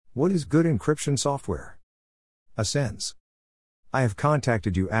What is good encryption software? Ascends. I have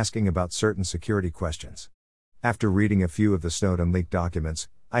contacted you asking about certain security questions. After reading a few of the Snowden leaked documents,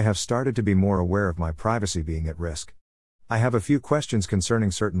 I have started to be more aware of my privacy being at risk. I have a few questions concerning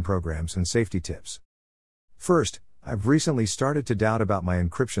certain programs and safety tips. First, I've recently started to doubt about my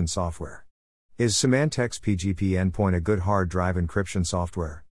encryption software. Is Symantec's PGP endpoint a good hard drive encryption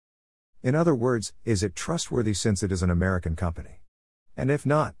software? In other words, is it trustworthy since it is an American company? And if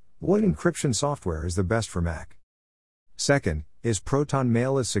not, what encryption software is the best for Mac? Second, is Proton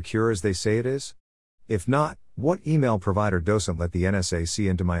Mail as secure as they say it is? If not, what email provider doesn't let the NSA see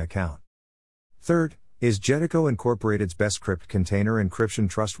into my account? Third, is Jetico Incorporated's Bscrypt container encryption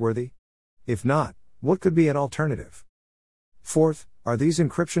trustworthy? If not, what could be an alternative? Fourth, are these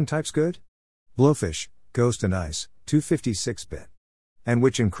encryption types good? Blowfish, Ghost and Ice, 256-bit. And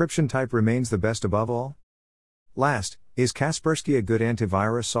which encryption type remains the best above all? Last, is Kaspersky a good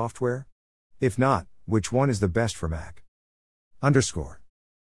antivirus software? If not, which one is the best for Mac?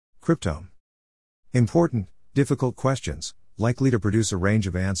 Cryptome. Important, difficult questions, likely to produce a range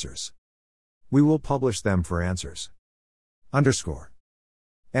of answers. We will publish them for answers. Answers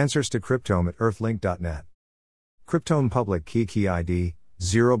to Cryptome at earthlink.net. Cryptome public key ID,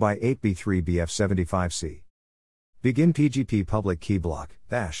 0x8b3bf75c. Begin PGP public key block,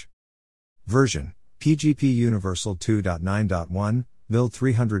 dash. Version, PGP Universal 2.9.1, build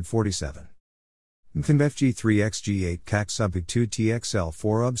 347. MFG3XG8 CAC subig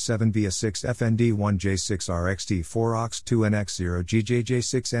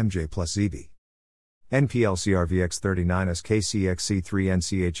 2TXL4UB7BS6FND1J6RXD4OX2NX0GJJ6MJ plus ZB.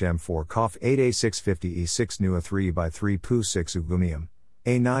 NPLCRVX39SKCXC3NCHM4 COF 8A650E6 NUA 3x3 PU6 Ugumium,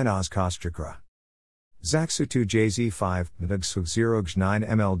 A9 Ozkostrikra. Zaxu2JZ5, NUGSU0G9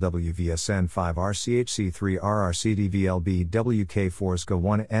 MLWVSN5 RCHC3 RRCDVLBWK4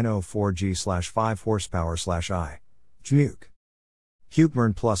 SKA1 NO4G/5 horsepower/I. JMUK.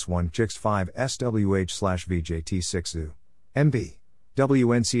 Hubmern plus 1 Chix5 SWH/VJT6U. MB.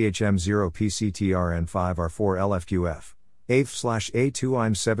 WNCHM0 PCTRN5 R4 LFQF.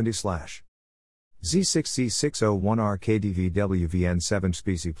 AF/A2IM70/. Z6C601 RKDVWVN7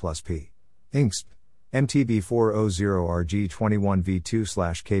 Specie plus P. INXP.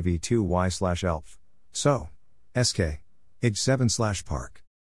 MTB400RG21V2/KV2Y/ELF. So. SK. IG7/Park.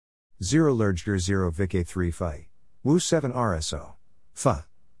 0 Lerger 0 VK3 Phi. Wu7 RSO. Fa.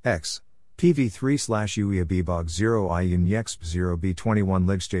 X. PV3/UEABBOG 0 IUN YEXP 0 B21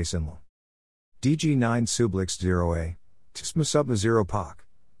 LigsJSINL. DG9 Sublix 0A. TSMA Subma 0 POC.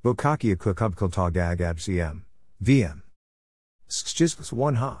 Bokakia Kukubkultagagabcm. VM. Skjisks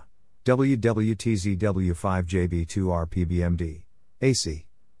 1 Ha. WWTZW5JB2RPBMD. AC.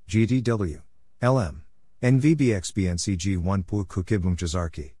 GDW. LM. NVBXBNCG1 Pu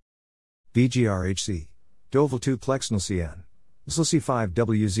Kukibumchazarki. BGRHC. Doval 2 Plexnelcn.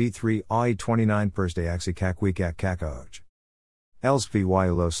 SLC5WZ3 AI29 Thursday Axikak Weekak Kakoj.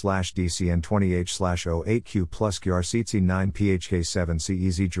 ELSPYLO/DCN20H/08Q plus QRCT9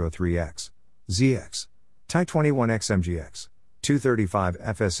 PHK7CEZ03X. ZX. TI21XMGX. 235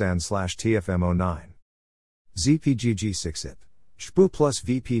 FSN/TFM09. ZPGG6IP. SPU plus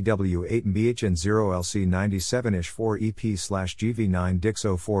VPW8 MBHN0 LC97-4 EP/GV9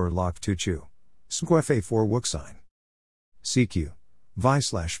 Dix04 Lock 2 Chu. SQFA4 Wuxine. CQ.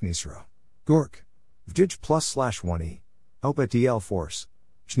 Vi/Misro. Gork. VJIJ plus/1E. OPA DL Force.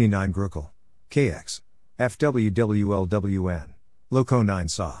 Chni9 Grukel. KX. FWWLWN. Loco 9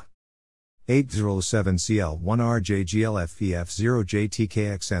 Sa.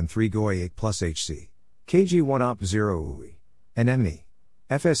 807CL1RJGLFVF0JTKXN3 GOI 8 plus HC. KG1 OP 0 UI. NME.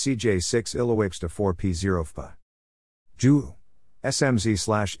 FSCJ6 Ilawapes 4 P0 FPA. Ju.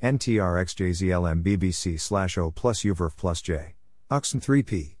 SMZ/NTRXJZLMBBC/O plus UVerf plus J. Oxen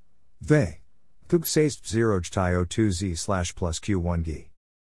 3P. Ve. Kugsasp 0 JTIO 2Z/ plus Q1G.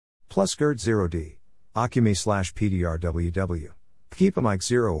 Plus GERD 0D. Akumi/PDRWW. Keepamike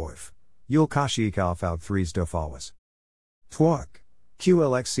 0 OIF. Yulkashi Alfaug 3s Dofawas. Twak.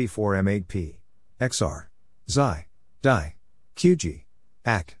 QLXC4M8P. XR. Xi. Di. QG.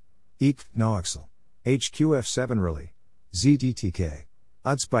 AK. EK. Noaxel. HQF7 Rally. ZDTK.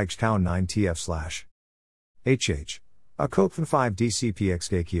 Udspike Cow 9TF/. HH. Akopfen 5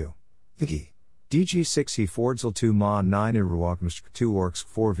 DCPXKQ. Viki. DG6 Fordzl 2 Ma 9 Iruakmsk 2 Orks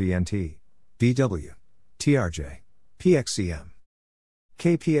 4 VNT. BW. TRJ. PXCM.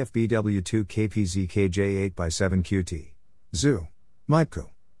 KPFBW2 KPZKJ8 by 7 QT. Zoo.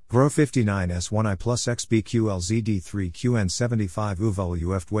 Mipko. Gro 59S1I plus XBQLZD3 QN75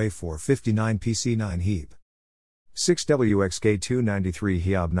 UVLUF Way 459 PC9 Heap. 6WXK293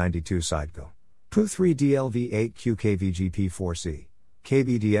 Hiob 92 Sideco. PU3DLV8QKVGP4C.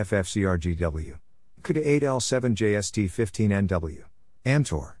 KBDFFCRGW. KD8L7JST15NW.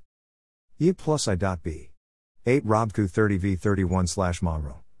 Amtor. E plus I.B. 8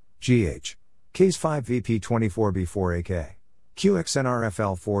 Robku30V31/Monro. GH. Ks 5 VP24B4AK.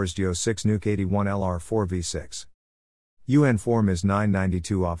 QXNRFL4s Dio 6 Nuke 81 LR4V6. UN form is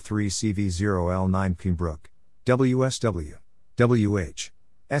 992 off 3 CV0L9 Pembroke. WSW. WH.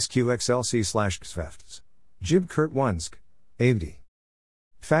 SQXLC/XFEFTS. Jib Kurt Wunsk. AVD.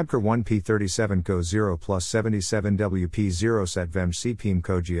 Fabker 1P37 Co 0 plus 77 WP0 Set Vem CPM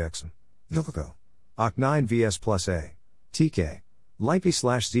Co GXM. Vilco. OC 9 VS plus A. TK.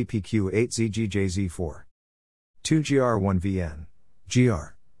 Lipey/ZPQ8ZGJZ4. 2GR1VN.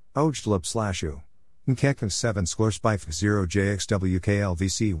 GR. Ojdlup/U. Nkeka 7 Sklorspife 0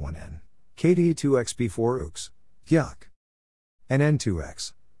 JXWKLVC1N. KDE2XB4 UX. Yuck.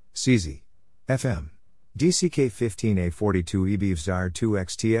 NN2X. CZ. FM. DCK15A42 EBVSDIR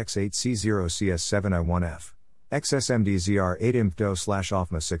 2XTX8C0CS7I1F. XSMDZR8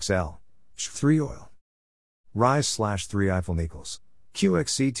 IMPDO/OFMA6L. Sh3 oil. Rise/3 Eiffel Nichols.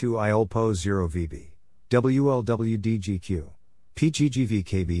 QXC2 IOLPO 0 VB. WLWDGQ.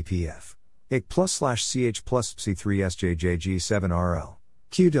 PGGVKBPF. IC plus/CH plus C3SJJG7RL.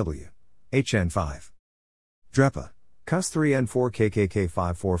 QW. HN5. DREPA.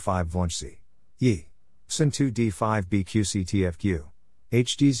 CUS3N4KKK545 Vonchc. Ye. SIN2D5BQCTFQ.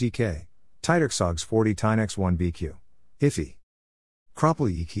 HDZK. Titerxogs 40 Tinex1BQ. IFI.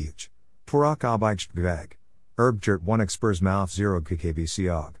 Kropli EQH. Purak Abeichbag. Erbjert 1 Expers Mouth 0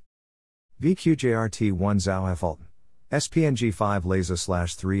 KKBCOG. VQJRT1 Zhao Hefalten. SPNG5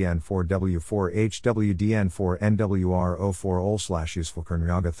 Laser/3N4W4HWDN4NWR04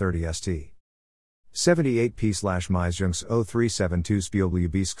 ol/usefulkernyaga 30ST. 78P/Meisjungs 0372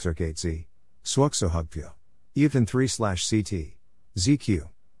 Spielblubeskzirk8Z. Swuxohugpyo. Even 3/CT. ZQ.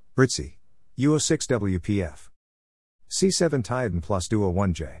 Britzy. UO6WPF. C7 Tiaden plus Duo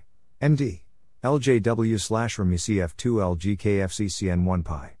 1J. MD. LJW/RMCF2LGKFCCN1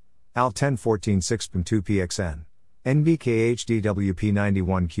 Pi. AL 1014 6PM2PXN.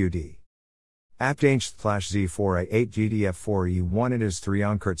 NBKHDWP91QD. Apdange/Z4I8GDF4E1 it is 3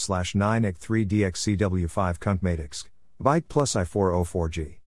 Onkert/9IC3DXCW5 Kunkmatix. Byte plus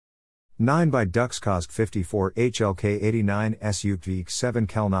I404G. 9 by Duxkosk 54 HLK89 SUPVEEK 7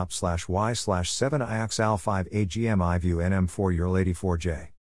 Kelnop/Y/7 IOXAL5 AGM IVU NM4 Url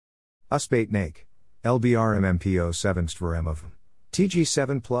 84J. Uspate NAKE. LBRMMPO7 Stvaremov.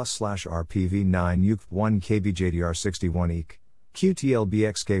 TG7 plus/RPV9 UK1 KBJDR61 EK.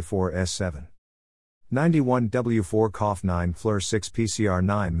 QTLBXK4S7. 91W4 COF9 FLIR 6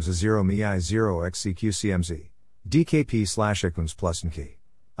 PCR9 MZ0 MI0 XCQCMZ. DKP/ICMS plus NK.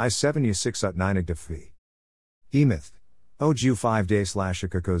 I7 U6 9 IGDFV. EMITH. OGU5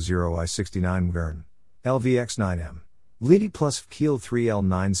 day/ICACO 0 I69 Gurn. LVX9M. Lidi plus Keel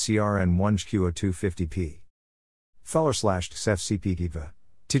 3L9 CRN1 QO250P. Feller/CFCP Giva.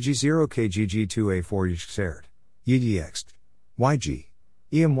 TG0 KGG2A4 Yxerd. EDX. YG.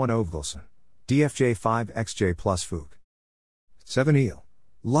 EM1 Ovgulson. DFJ5XJ plus Fook. 7 EEL.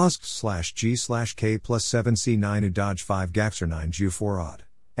 LOSG/G/K plus 7 C9 Udaj 5 Gaxer 9 Ju4 Odd.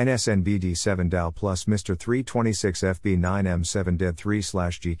 NSNBD 7 Dow plus Mr 326 FB9 M7 Dead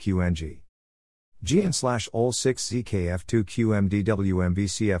 3/GQNG. GN/OL 6 ZKF2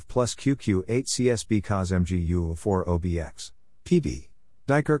 QMDWMVCF plus QQ8 CSB COS MGU4 OBX. PB.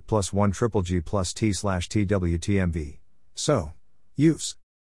 Dykirk plus 1 triple G plus T/TWTMV. So. Use.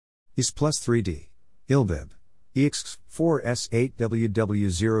 Is plus 3D. Ilbib.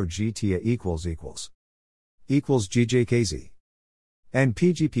 EX4S8WW0GTA equals GJKZ. And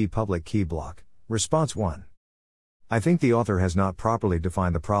PGP public key block. Response 1. I think the author has not properly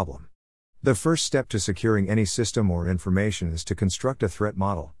defined the problem. The first step to securing any system or information is to construct a threat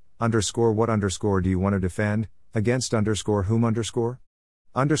model. What do you want to defend? Against whom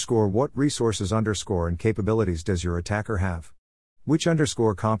what resources and capabilities does your attacker have? Which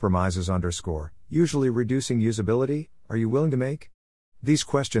compromises usually reducing usability, are you willing to make? These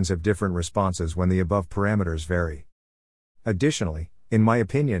questions have different responses when the above parameters vary. Additionally, in my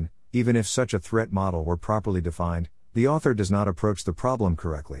opinion, even if such a threat model were properly defined, the author does not approach the problem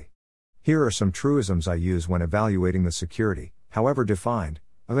correctly. Here are some truisms I use when evaluating the security, however defined,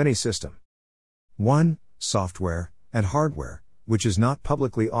 of any system. 1. Software and hardware, which is not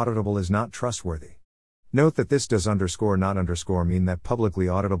publicly auditable is not trustworthy. Note that this does not mean that publicly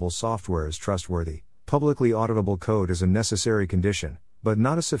auditable software is trustworthy. Publicly auditable code is a necessary condition, but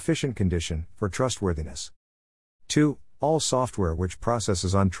not a sufficient condition, for trustworthiness. 2. All software which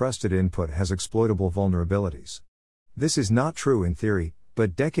processes untrusted input has exploitable vulnerabilities. This is not true in theory,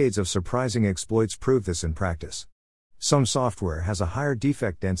 but decades of surprising exploits prove this in practice. Some software has a higher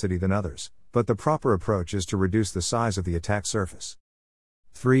defect density than others, but the proper approach is to reduce the size of the attack surface.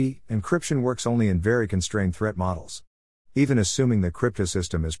 3. Encryption works only in very constrained threat models. Even assuming the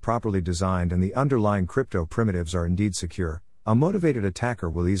cryptosystem is properly designed and the underlying crypto primitives are indeed secure, a motivated attacker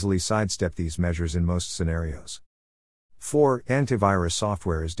will easily sidestep these measures in most scenarios. 4. Antivirus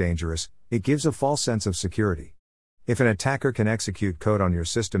software is dangerous, it gives a false sense of security. If an attacker can execute code on your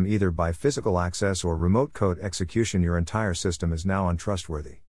system either by physical access or remote code execution, your entire system is now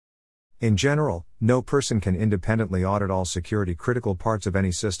untrustworthy. In general, no person can independently audit all security-critical parts of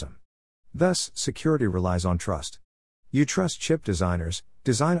any system. Thus, security relies on trust. You trust chip designers,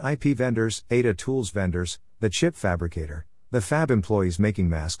 design IP vendors, ADA tools vendors, the chip fabricator, the fab employees making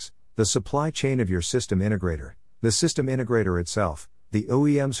masks, the supply chain of your system integrator, the system integrator itself, the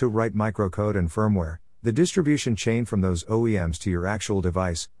OEMs who write microcode and firmware, the distribution chain from those OEMs to your actual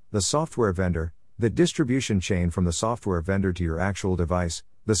device, the software vendor, the distribution chain from the software vendor to your actual device,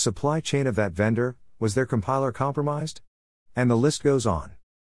 the supply chain of that vendor, was their compiler compromised? And the list goes on.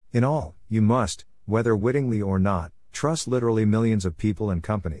 In all, you must, whether wittingly or not, trust literally millions of people and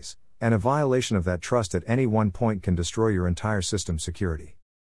companies, and a violation of that trust at any one point can destroy your entire system's security.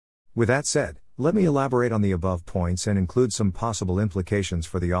 With that said, let me elaborate on the above points and include some possible implications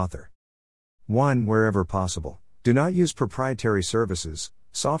for the author. 1. Wherever possible, do not use proprietary services,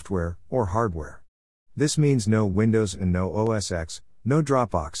 software, or hardware. This means no Windows and no OS X, no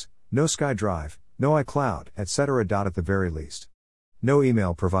Dropbox, no SkyDrive, no iCloud, etc. At the very least. No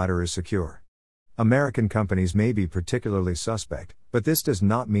email provider is secure. American companies may be particularly suspect, but this does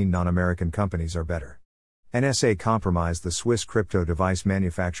not mean non-American companies are better. NSA compromised the Swiss crypto device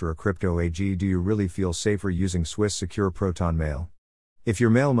manufacturer Crypto AG. Do you really feel safer using Swiss secure Proton Mail? If your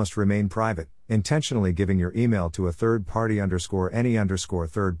mail must remain private, intentionally giving your email to a third party _any_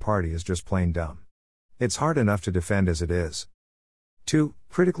 third party is just plain dumb. It's hard enough to defend as it is. 2.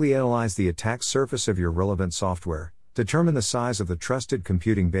 Critically analyze the attack surface of your relevant software, determine the size of the trusted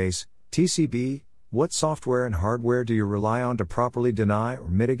computing base, TCB. What software and hardware do you rely on to properly deny or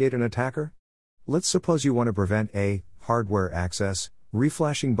mitigate an attacker? Let's suppose you want to prevent A. Hardware access,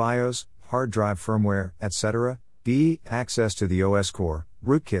 reflashing BIOS, hard drive firmware, etc. B. Access to the OS core,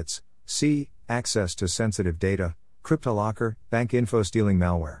 rootkits. C. Access to sensitive data, CryptoLocker, bank info stealing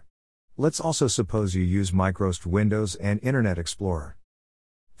malware. Let's also suppose you use Microsoft Windows and Internet Explorer.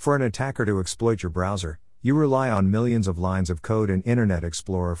 For an attacker to exploit your browser, you rely on millions of lines of code in Internet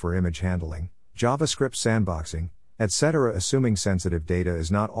Explorer for image handling, JavaScript sandboxing, etc. Assuming sensitive data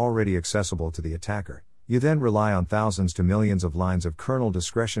is not already accessible to the attacker, you then rely on thousands to millions of lines of kernel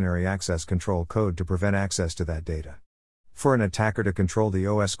discretionary access control code to prevent access to that data. For an attacker to control the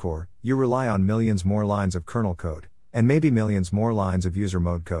OS core, you rely on millions more lines of kernel code, and maybe millions more lines of user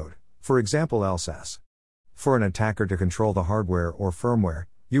mode code, for example LSAS. For an attacker to control the hardware or firmware,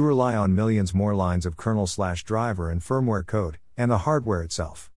 you rely on millions more lines of kernel/driver and firmware code, and the hardware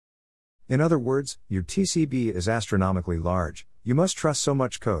itself. In other words, your TCB is astronomically large, you must trust so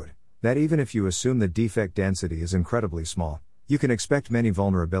much code, that even if you assume the defect density is incredibly small, you can expect many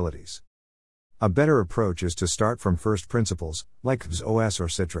vulnerabilities. A better approach is to start from first principles, like OS or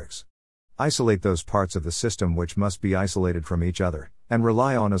Citrix. Isolate those parts of the system which must be isolated from each other, and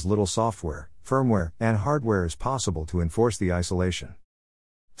rely on as little software, firmware, and hardware as possible to enforce the isolation.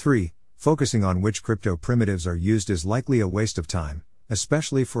 3. Focusing on which crypto primitives are used is likely a waste of time.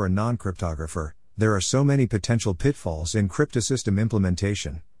 Especially for a non-cryptographer, there are so many potential pitfalls in cryptosystem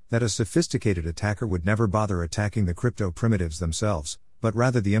implementation, that a sophisticated attacker would never bother attacking the crypto primitives themselves, but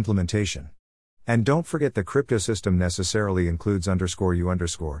rather the implementation. And don't forget the cryptosystem necessarily includes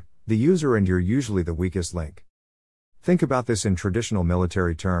 _you_, the user, and you're usually the weakest link. Think about this in traditional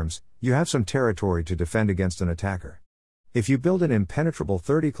military terms, you have some territory to defend against an attacker. If you build an impenetrable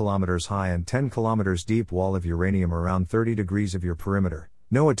 30 kilometers high and 10 kilometers deep wall of uranium around 30 degrees of your perimeter,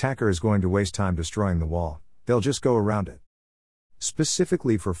 no attacker is going to waste time destroying the wall, they'll just go around it.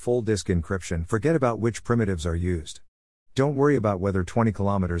 Specifically for full disk encryption, forget about which primitives are used. Don't worry about whether 20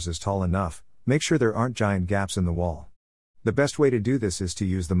 kilometers is tall enough, make sure there aren't giant gaps in the wall. The best way to do this is to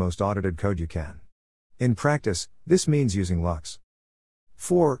use the most audited code you can. In practice, this means using LUKS.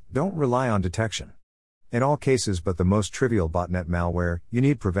 4. Don't rely on detection. In all cases but the most trivial botnet malware, you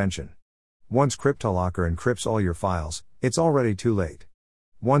need prevention. Once CryptoLocker encrypts all your files, it's already too late.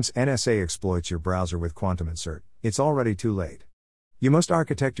 Once NSA exploits your browser with Quantum Insert, it's already too late. You must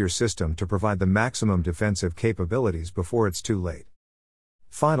architect your system to provide the maximum defensive capabilities before it's too late.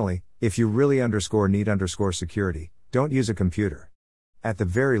 Finally, If you really need security, don't use a computer. At the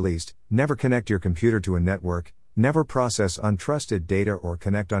very least, never connect your computer to a network, never process untrusted data or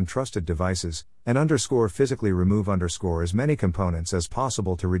connect untrusted devices, and physically remove as many components as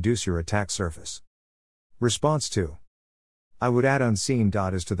possible to reduce your attack surface. Response 2. I would add unseen.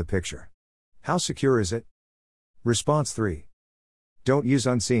 Is to the picture. How secure is it? Response 3. Don't use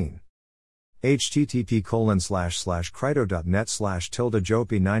unseen.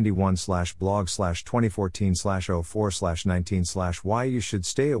 http://crypto.net/tildejopi91/blog/2014/04/19/ why you should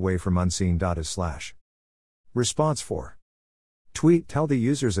stay away from unseen. Response 4. Tweet: tell the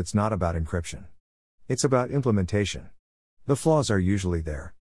users it's not about encryption. It's about implementation. The flaws are usually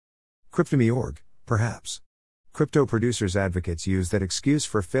there. Cryptome.org, perhaps. Crypto producers' advocates use that excuse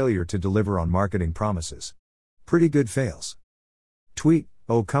for failure to deliver on marketing promises. Pretty good fails. Tweet: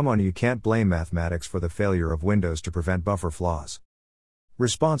 oh come on, you can't blame mathematics for the failure of Windows to prevent buffer flaws.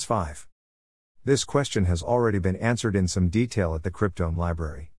 Response 5. This question has already been answered in some detail at the Cryptome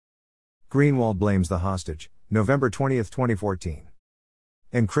library. Greenwald blames the hostage, November 20, 2014.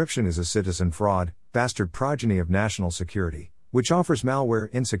 Encryption is a citizen fraud, bastard progeny of national security, which offers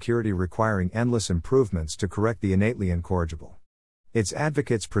malware insecurity requiring endless improvements to correct the innately incorrigible. Its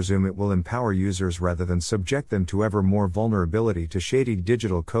advocates presume it will empower users rather than subject them to ever more vulnerability to shady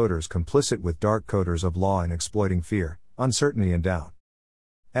digital coders complicit with dark coders of law in exploiting fear, uncertainty and doubt.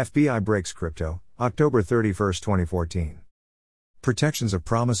 FBI breaks crypto, October 31, 2014. Protections of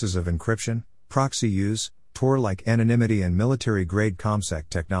promises of encryption, proxy use, Tor-like anonymity and military-grade ComSec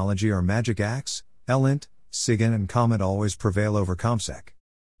technology are magic acts. LINT, SIGINT and COMET always prevail over ComSec.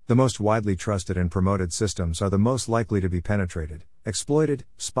 The most widely trusted and promoted systems are the most likely to be penetrated, exploited,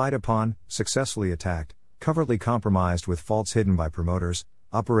 spied upon, successfully attacked, covertly compromised with faults hidden by promoters,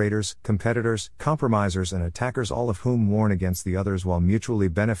 operators, competitors, compromisers and attackers, all of whom warn against the others while mutually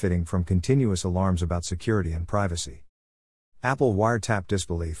benefiting from continuous alarms about security and privacy. Apple wiretap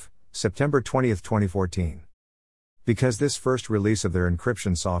disbelief, September 20, 2014. Because this first release of their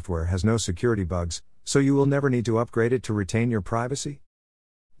encryption software has no security bugs, so you will never need to upgrade it to retain your privacy?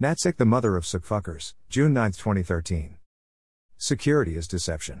 NatSec the mother of suckfuckers, June 9, 2013. Security is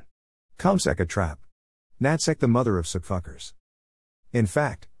deception. ComSec a trap. NatSec the mother of suckfuckers. In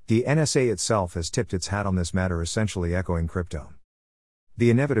fact, the NSA itself has tipped its hat on this matter, essentially echoing Cryptome. The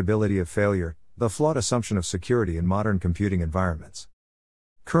inevitability of failure, the flawed assumption of security in modern computing environments.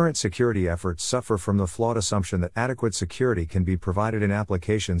 Current security efforts suffer from the flawed assumption that adequate security can be provided in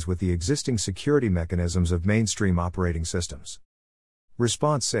applications with the existing security mechanisms of mainstream operating systems.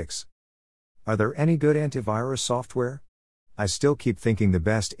 Response 6. Are there any good antivirus software? I still keep thinking the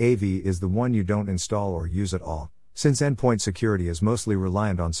best AV is the one you don't install or use at all, since endpoint security is mostly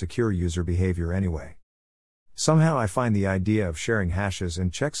reliant on secure user behavior anyway. Somehow I find the idea of sharing hashes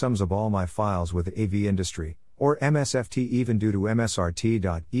and checksums of all my files with the AV industry, or MSFT even due to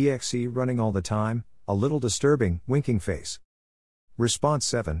MSRT.exe running all the time, a little disturbing, winking face. Response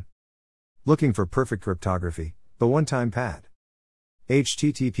 7. Looking for perfect cryptography, the one-time pad.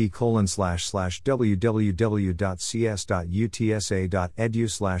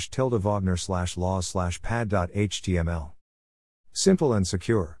 http://www.cs.utsa.edu/tilde-wagner/laws/pad.html. Simple and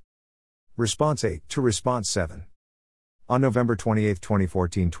secure. Response 8 to Response 7. On November 28,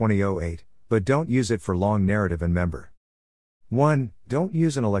 2014, 2008, but don't use it for long narrative and member. 1. Don't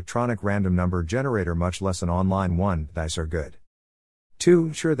use an electronic random number generator, much less an online one. Dice are good. 2.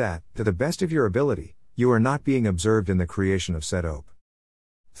 Ensure that, to the best of your ability, you are not being observed in the creation of said OP.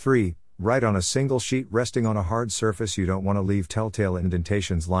 3. Write on a single sheet resting on a hard surface. You don't want to leave telltale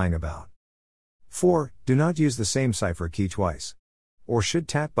indentations lying about. 4. Do not use the same cipher key twice. Or should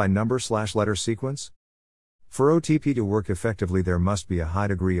tap by number/letter sequence? For OTP to work effectively, there must be a high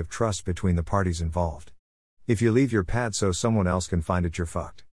degree of trust between the parties involved. If you leave your pad so someone else can find it, you're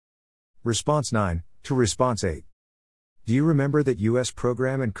fucked. Response 9 to Response 8. Do you remember that US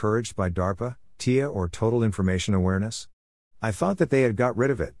program encouraged by DARPA, TIA or Total Information Awareness? I thought that they had got rid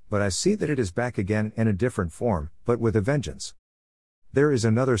of it, but I see that it is back again in a different form, but with a vengeance. There is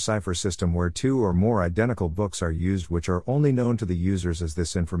another cipher system where 2 or more identical books are used, which are only known to the users as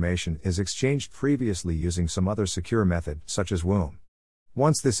this information is exchanged previously using some other secure method, such as WOMB.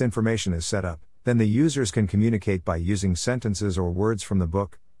 Once this information is set up, then the users can communicate by using sentences or words from the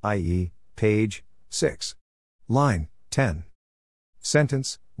book, i.e., page 6, line 10.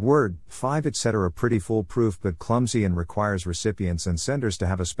 Sentence, word, 5 etc. Pretty foolproof but clumsy and requires recipients and senders to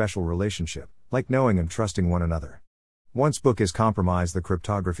have a special relationship, like knowing and trusting one another. Once book is compromised, the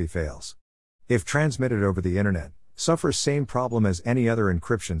cryptography fails. If transmitted over the internet, suffers same problem as any other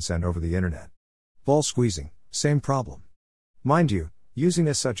encryption sent over the internet. Ball squeezing, same problem. Mind you, using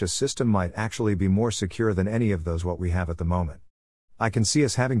as such a system might actually be more secure than any of those what we have at the moment. I can see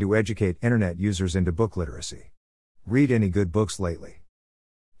us having to educate internet users into book literacy. Read any good books lately?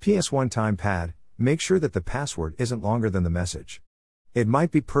 PS one-time pad, make sure that the password isn't longer than the message. It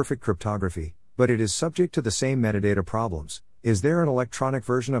might be perfect cryptography, but it is subject to the same metadata problems. Is there an electronic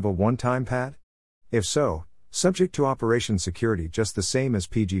version of a one-time pad? If so, subject to operation security just the same as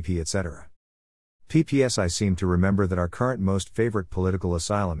PGP etc. PPS I seem to remember that our current most favorite political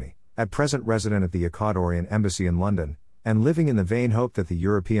asylumee, at present resident at the Ecuadorian Embassy in London, and living in the vain hope that the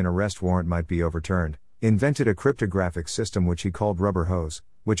European arrest warrant might be overturned, invented a cryptographic system which he called rubber hose,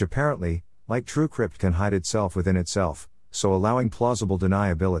 which apparently, like TrueCrypt, can hide itself within itself, so allowing plausible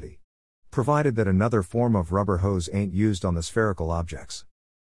deniability. Provided that another form of rubber hose ain't used on the spherical objects.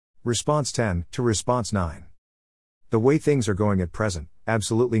 Response 10 to Response 9. The way things are going at present,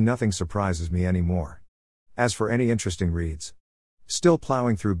 absolutely nothing surprises me anymore. As for any interesting reads, still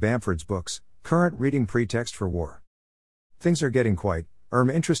plowing through Bamford's books, current reading Pretext for War. Things are getting quite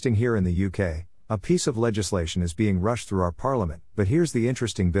interesting here in the UK. A piece of legislation is being rushed through our parliament, but here's the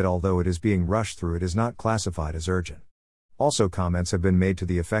interesting bit: although it is being rushed through, it is not classified as urgent. Also, comments have been made to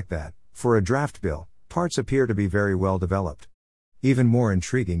the effect that, for a draft bill, parts appear to be very well developed. Even more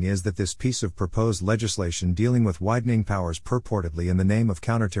intriguing is that this piece of proposed legislation dealing with widening powers purportedly in the name of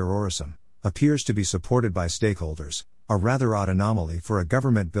counterterrorism appears to be supported by stakeholders, a rather odd anomaly for a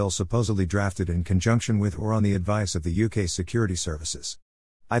government bill supposedly drafted in conjunction with or on the advice of the UK security services.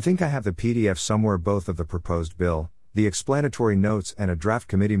 I think I have the PDF somewhere, both of the proposed bill, the explanatory notes, and a draft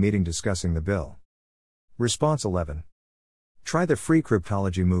committee meeting discussing the bill. Response 11. Try the free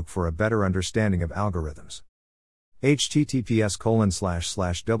Cryptology MOOC for a better understanding of algorithms.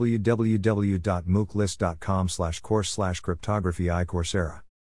 https://www.mooklist.com/course/cryptography Coursera.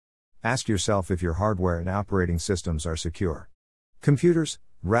 Ask yourself if your hardware and operating systems are secure. Computers,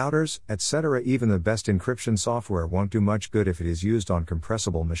 routers, etc. Even the best encryption software won't do much good if it is used on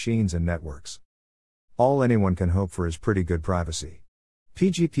compressible machines and networks. All anyone can hope for is pretty good privacy.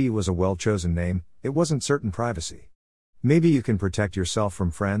 PGP was a well-chosen name, it wasn't certain privacy. Maybe you can protect yourself from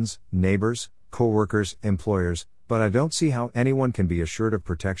friends, neighbors, co-workers, employers, but I don't see how anyone can be assured of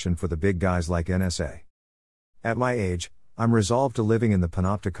protection for the big guys like NSA. At my age, I'm resolved to living in the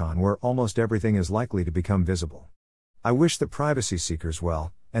panopticon where almost everything is likely to become visible. I wish the privacy seekers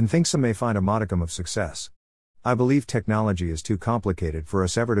well, and think some may find a modicum of success. I believe technology is too complicated for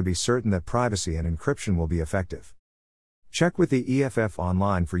us ever to be certain that privacy and encryption will be effective. Check with the EFF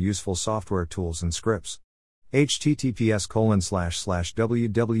online for useful software tools and scripts.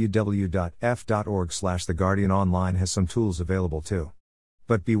 https://www.f.org/The Guardian Online has some tools available too.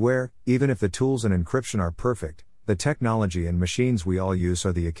 But beware, even if the tools and encryption are perfect, the technology and machines we all use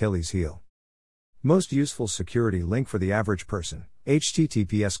are the Achilles heel. Most useful security link for the average person,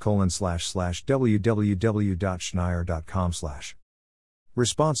 https://www.schneier.com/.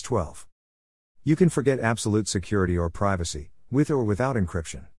 Response 12. You can forget absolute security or privacy, with or without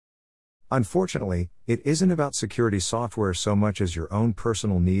encryption. Unfortunately, it isn't about security software so much as your own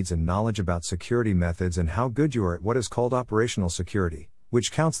personal needs and knowledge about security methods and how good you are at what is called operational security,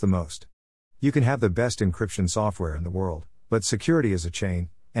 which counts the most. You can have the best encryption software in the world, but security is a chain,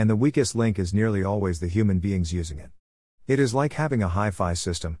 and the weakest link is nearly always the human beings using it. It is like having a hi-fi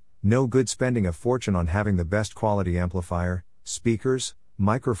system, no good spending a fortune on having the best quality amplifier, speakers,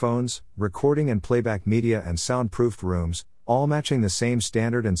 microphones, recording and playback media and soundproofed rooms, all matching the same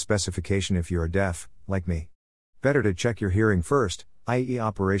standard and specification if you are deaf, like me. Better to check your hearing first, i.e.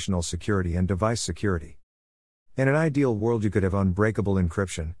 operational security and device security. In an ideal world you could have unbreakable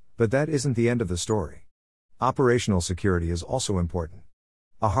encryption, but that isn't the end of the story. Operational security is also important.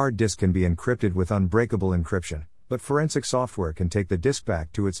 A hard disk can be encrypted with unbreakable encryption, but forensic software can take the disk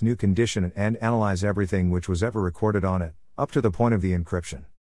back to its new condition and analyze everything which was ever recorded on it, up to the point of the encryption.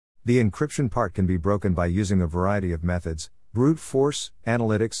 The encryption part can be broken by using a variety of methods: brute force,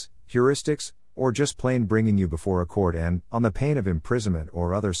 analytics, heuristics, or just plain bringing you before a court and, on the pain of imprisonment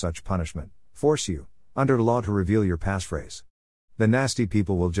or other such punishment, force you, under law, to reveal your passphrase. The nasty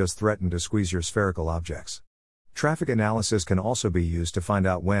people will just threaten to squeeze your spherical objects. Traffic analysis can also be used to find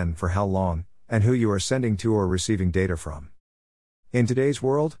out when, for how long, and who you are sending to or receiving data from. In today's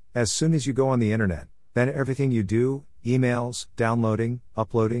world, as soon as you go on the internet, then everything you do, emails, downloading,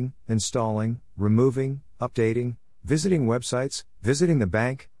 uploading, installing, removing, updating, visiting websites, visiting the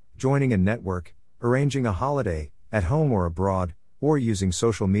bank, joining a network, arranging a holiday, at home or abroad, or using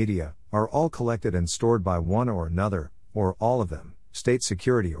social media, are all collected and stored by one or another, or all of them, state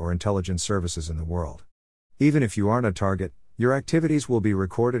security or intelligence services in the world. Even if you aren't a target, your activities will be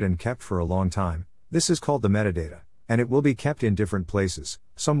recorded and kept for a long time. This is called the metadata, and it will be kept in different places,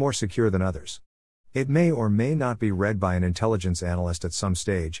 some more secure than others. It may or may not be read by an intelligence analyst at some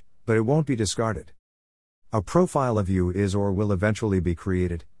stage, but it won't be discarded. A profile of you is or will eventually be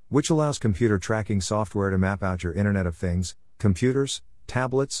created, which allows computer tracking software to map out your Internet of Things, computers,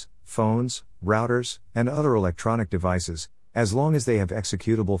 tablets, phones, routers, and other electronic devices. As long as they have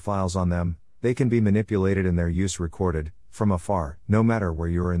executable files on them, they can be manipulated and their use recorded, from afar, no matter where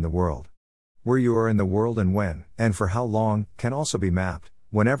you are in the world. Where you are in the world and when, and for how long, can also be mapped,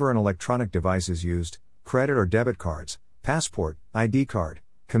 whenever an electronic device is used. Credit or debit cards, passport, ID card,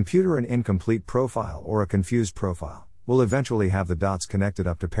 computer and incomplete profile or a confused profile, will eventually have the dots connected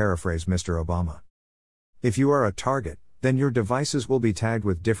up, to paraphrase Mr. Obama. If you are a target, then your devices will be tagged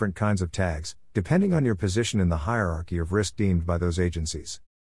with different kinds of tags, depending on your position in the hierarchy of risk deemed by those agencies.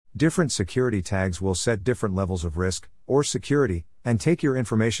 Different security tags will set different levels of risk, or security, and take your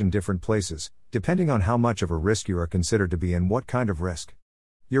information different places, depending on how much of a risk you are considered to be and what kind of risk.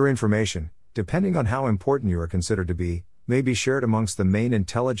 Your information, depending on how important you are considered to be, may be shared amongst the main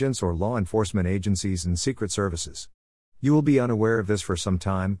intelligence or law enforcement agencies and secret services. You will be unaware of this for some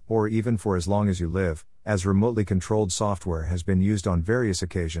time, or even for as long as you live, as remotely controlled software has been used on various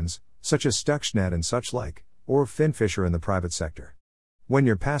occasions, such as Stuxnet and such like, or Finfisher in the private sector. When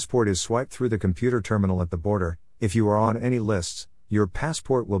your passport is swiped through the computer terminal at the border, if you are on any lists, your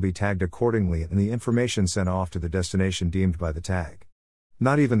passport will be tagged accordingly and the information sent off to the destination deemed by the tag.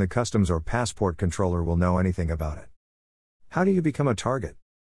 Not even the customs or passport controller will know anything about it. How do you become a target?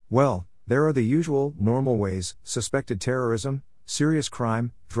 Well, there are the usual, normal ways: suspected terrorism, serious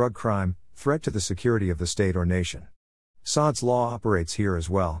crime, drug crime, threat to the security of the state or nation. Sod's Law operates here as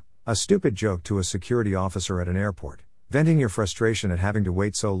well: a stupid joke to a security officer at an airport, venting your frustration at having to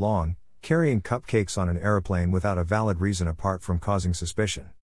wait so long, carrying cupcakes on an airplane without a valid reason apart from causing suspicion.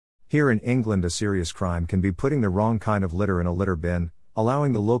 Here in England, a serious crime can be putting the wrong kind of litter in a litter bin,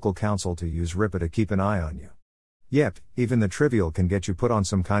 allowing the local council to use RIPA to keep an eye on you. Yep, even the trivial can get you put on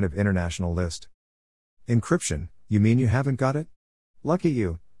some kind of international list. Encryption, you mean you haven't got it? Lucky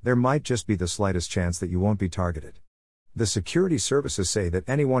you, there might just be the slightest chance that you won't be targeted. The security services say that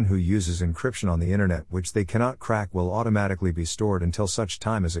anyone who uses encryption on the internet which they cannot crack will automatically be stored until such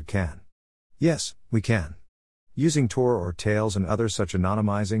time as it can. Yes, we can. Using Tor or Tails and other such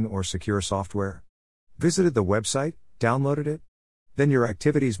anonymizing or secure software. Visited the website, downloaded it? Then your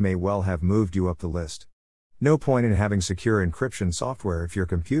activities may well have moved you up the list. No point in having secure encryption software if your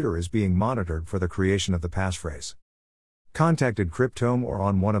computer is being monitored for the creation of the passphrase. Contacted Cryptome or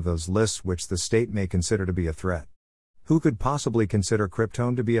on one of those lists which the state may consider to be a threat. Who could possibly consider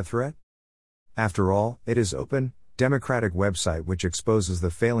Cryptome to be a threat? After all, it is open, democratic website which exposes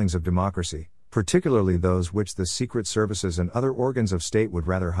the failings of democracy, particularly those which the secret services and other organs of state would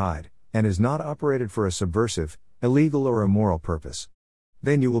rather hide, and is not operated for a subversive, illegal or immoral purpose.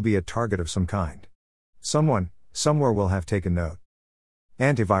 Then you will be a target of some kind. Someone, somewhere will have taken note.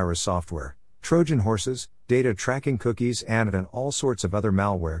 Antivirus software, Trojan horses, data tracking cookies and all sorts of other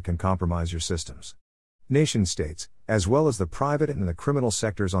malware can compromise your systems. Nation-states, as well as the private and the criminal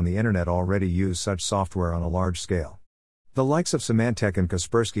sectors on the internet, already use such software on a large scale. The likes of Symantec and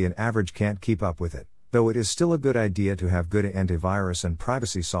Kaspersky and Average can't keep up with it, though it is still a good idea to have good antivirus and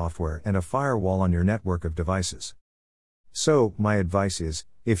privacy software and a firewall on your network of devices. So, my advice is,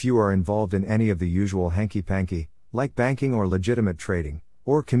 if you are involved in any of the usual hanky-panky, like banking or legitimate trading,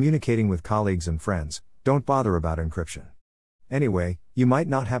 or communicating with colleagues and friends, don't bother about encryption. Anyway, you might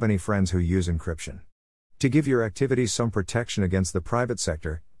not have any friends who use encryption. To give your activities some protection against the private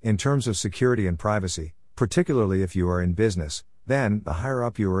sector, in terms of security and privacy, particularly if you are in business, then, the higher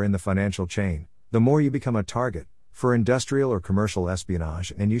up you are in the financial chain, the more you become a target for industrial or commercial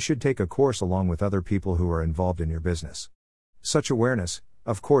espionage, and you should take a course along with other people who are involved in your business. Such awareness,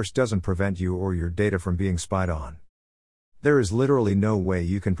 of course, doesn't prevent you or your data from being spied on. There is literally no way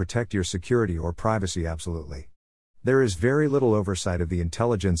you can protect your security or privacy absolutely. There is very little oversight of the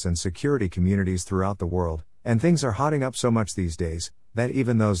intelligence and security communities throughout the world, and things are hotting up so much these days, that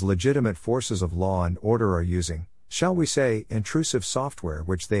even those legitimate forces of law and order are using, shall we say, intrusive software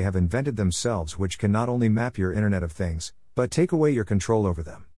which they have invented themselves, which can not only map your Internet of Things, but take away your control over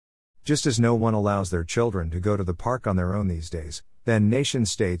them. Just as no one allows their children to go to the park on their own these days, then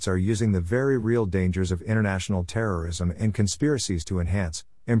nation-states are using the very real dangers of international terrorism and conspiracies to enhance,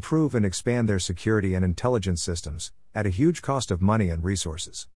 improve and expand their security and intelligence systems, at a huge cost of money and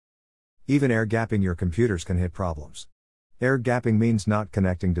resources. Even air-gapping your computers can hit problems. Air-gapping means not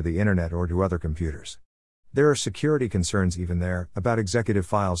connecting to the internet or to other computers. There are security concerns even there, about executive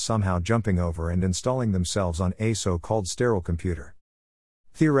files somehow jumping over and installing themselves on a so-called sterile computer.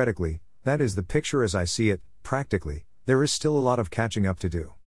 Theoretically, that is the picture as I see it, practically, there is still a lot of catching up to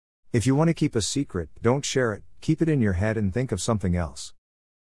do. If you want to keep a secret, don't share it, keep it in your head and think of something else.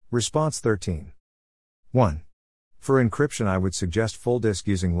 Response 13. 1. For encryption I would suggest full disk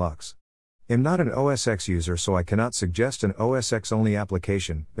using Lux. I'm not an OS X user so I cannot suggest an OS X only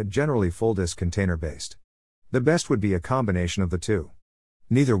application, but generally full disk container based. The best would be a combination of the two.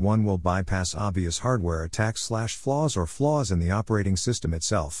 Neither one will bypass obvious hardware attacks/flaws or flaws in the operating system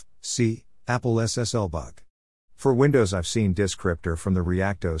itself, see Apple SSL bug. For Windows I've seen Discryptor from the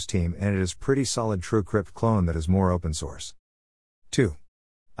Reactos team and it is pretty solid TrueCrypt clone that is more open source. 2.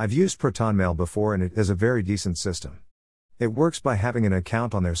 I've used ProtonMail before and it is a very decent system. It works by having an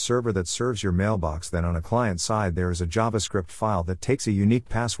account on their server that serves your mailbox, then on a client side there is a JavaScript file that takes a unique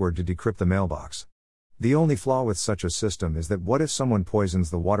password to decrypt the mailbox. The only flaw with such a system is that what if someone poisons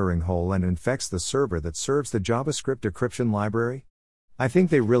the watering hole and infects the server that serves the JavaScript decryption library? I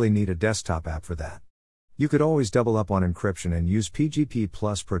think they really need a desktop app for that. You could always double up on encryption and use PGP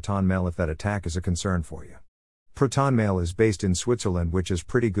plus ProtonMail if that attack is a concern for you. ProtonMail is based in Switzerland, which is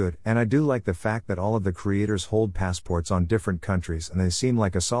pretty good, and I do like the fact that all of the creators hold passports on different countries and they seem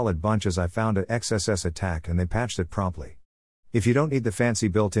like a solid bunch, as I found an XSS attack and they patched it promptly. If you don't need the fancy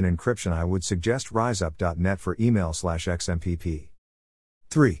built-in encryption, I would suggest riseup.net for email/XMPP.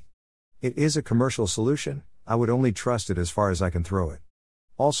 3. It is a commercial solution, I would only trust it as far as I can throw it.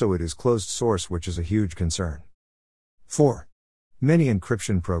 Also it is closed source, which is a huge concern. 4. Many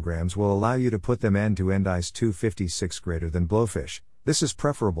encryption programs will allow you to put them end-to-end ISO 256 greater than Blowfish. This is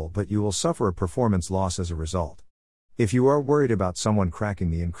preferable, but you will suffer a performance loss as a result. If you are worried about someone cracking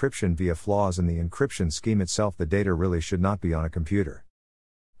the encryption via flaws in the encryption scheme itself, the data really should not be on a computer.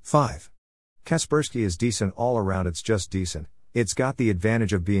 5. Kaspersky is decent all around, it's just decent. It's got the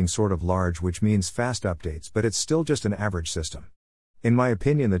advantage of being sort of large, which means fast updates, but it's still just an average system. In my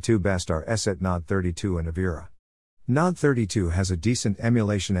opinion, the two best are ESET Nod32 and Avira. Nod32 has a decent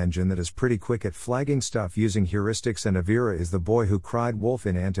emulation engine that is pretty quick at flagging stuff using heuristics, and Avira is the boy who cried wolf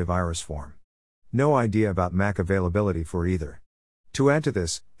in antivirus form. No idea about Mac availability for either. To add to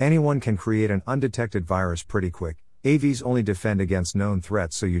this, anyone can create an undetected virus pretty quick. AVs only defend against known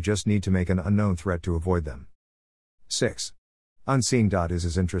threats, so you just need to make an unknown threat to avoid them. 6. Unseen.is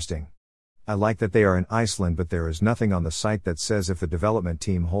is interesting. I like that they are in Iceland, but there is nothing on the site that says if the development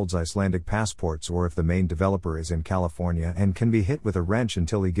team holds Icelandic passports or if the main developer is in California and can be hit with a wrench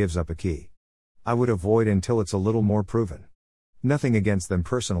until he gives up a key. I would avoid until it's a little more proven. Nothing against them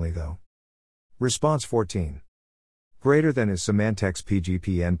personally though. Response 14. Greater than is Symantec's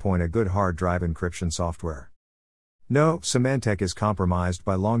PGP endpoint a good hard drive encryption software? No, Symantec is compromised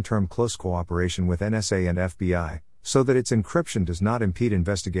by long-term close cooperation with NSA and FBI, so that its encryption does not impede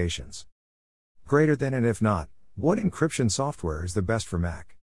investigations. Greater than, and if not, what encryption software is the best for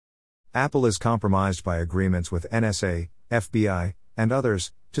Mac? Apple is compromised by agreements with NSA, FBI, and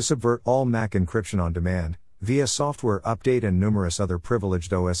others, to subvert all Mac encryption on demand, via software update and numerous other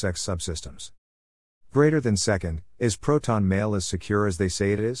privileged OS X subsystems. Greater than second, is ProtonMail as secure as they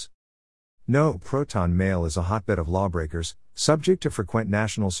say it is? No, ProtonMail is a hotbed of lawbreakers, subject to frequent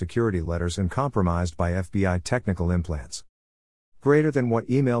national security letters and compromised by FBI technical implants. Greater than, what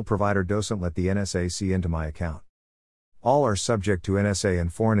email provider doesn't let the NSA see into my account? All are subject to NSA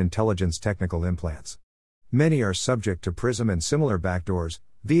and foreign intelligence technical implants. Many are subject to PRISM and similar backdoors,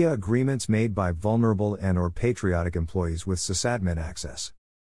 via agreements made by vulnerable and or patriotic employees with sysadmin access.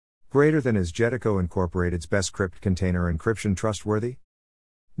 Greater than, is Jetico Incorporated's Bscrypt container encryption trustworthy?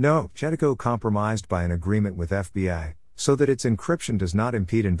 No, Jetico compromised by an agreement with FBI, so that its encryption does not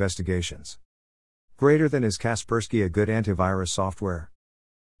impede investigations. Greater than, is Kaspersky a good antivirus software?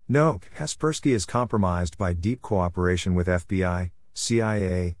 No, Kaspersky is compromised by deep cooperation with FBI,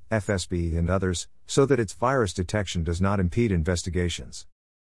 CIA, FSB and others, so that its virus detection does not impede investigations.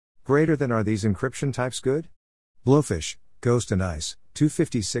 Greater than, are these encryption types good? Blowfish, Ghost and ICE,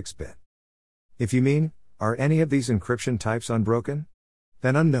 256-bit. If you mean, are any of these encryption types unbroken?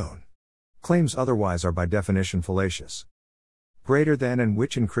 Then unknown. Claims otherwise are by definition fallacious. Greater than, and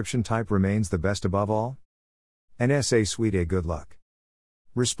which encryption type remains the best above all? NSA Suite A, good luck.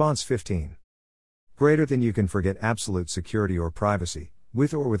 Response 15. Greater than, you can forget absolute security or privacy,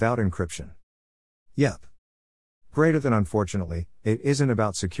 with or without encryption. Yep. Greater than, unfortunately, it isn't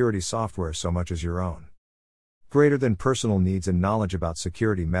about security software so much as your own. Greater than, personal needs and knowledge about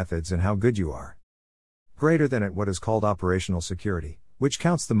security methods and how good you are. Greater than, at what is called operational security, which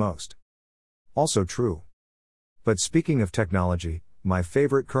counts the most. Also true. But speaking of technology, my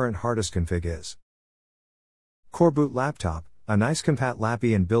favorite current hardest config is Core Boot Laptop, a nice compat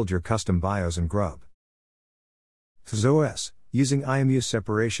lappy and build your custom BIOS and grub. XOS, Using IMU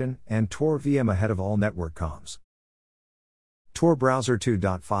separation and Tor VM ahead of all network comms. Tor Browser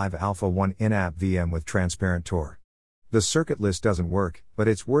 2.5 Alpha 1 in-app VM with transparent Tor. The circuit list doesn't work, but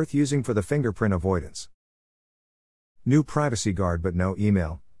it's worth using for the fingerprint avoidance. New privacy guard but no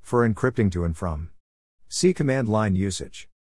email, for encrypting to and from. See command line usage.